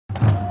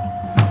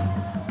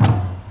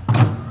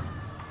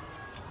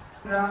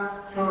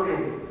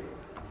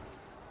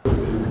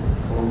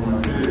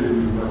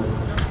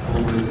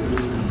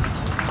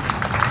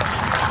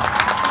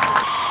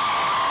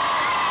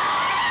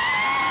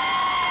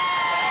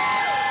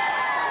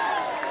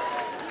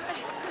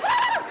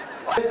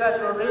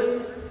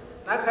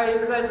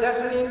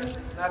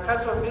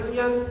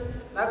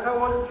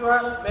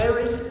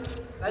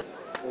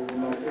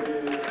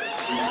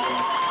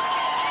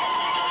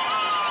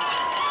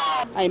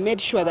I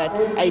made sure that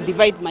I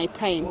divide my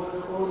time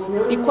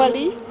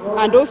equally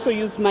and also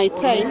use my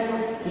time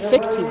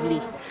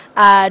effectively.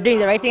 Doing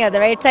the right thing at the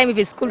right time. If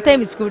it's school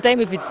time, it's school time.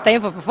 If it's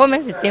time for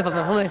performance, it's time for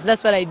performance.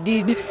 That's what I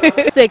did.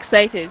 So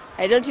excited.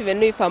 I don't even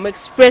know if I'm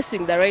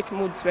expressing the right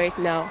moods right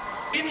now.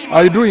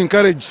 I do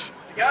encourage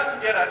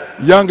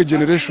young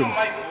generations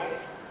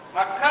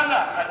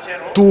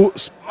to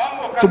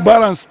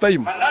balance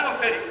time.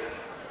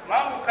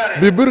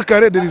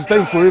 There is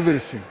time for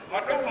everything.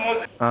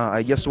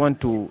 I just want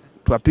to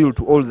appeal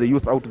to all the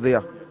youth out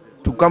there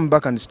to come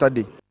back and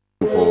study.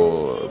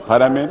 For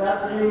parliament,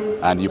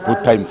 and you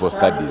put time for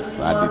studies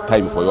and the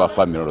time for your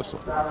family also.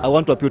 I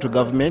want to appeal to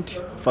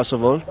government, first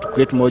of all, to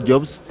create more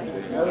jobs.